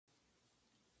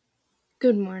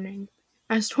Good morning.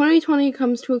 As 2020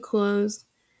 comes to a close,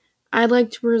 I'd like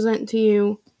to present to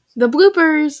you the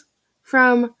bloopers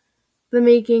from the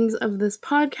makings of this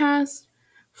podcast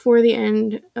for the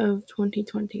end of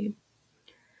 2020.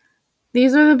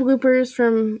 These are the bloopers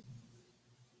from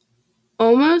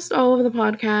almost all of the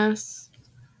podcasts,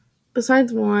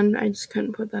 besides one. I just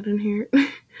couldn't put that in here.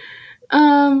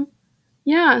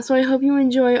 So I hope you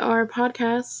enjoy our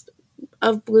podcast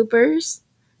of bloopers.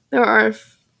 There are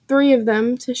 3 of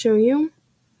them to show you,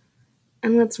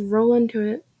 and let's roll into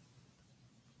it.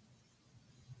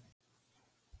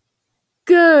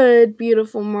 Good,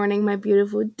 beautiful morning, my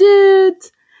beautiful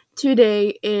dudes.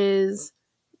 Today is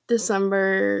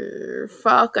December.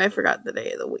 I forgot the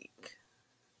day of the week.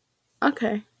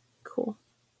 Okay, cool.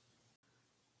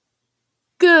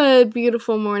 Good,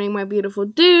 beautiful morning, my beautiful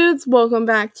dudes. Welcome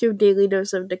back to Daily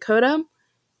Dose of Dakota.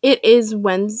 It is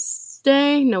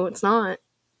Wednesday. No, it's not.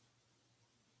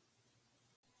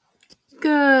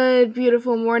 Good,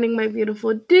 beautiful morning, my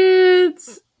beautiful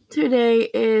dudes. Today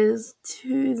is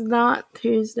not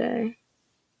Tuesday.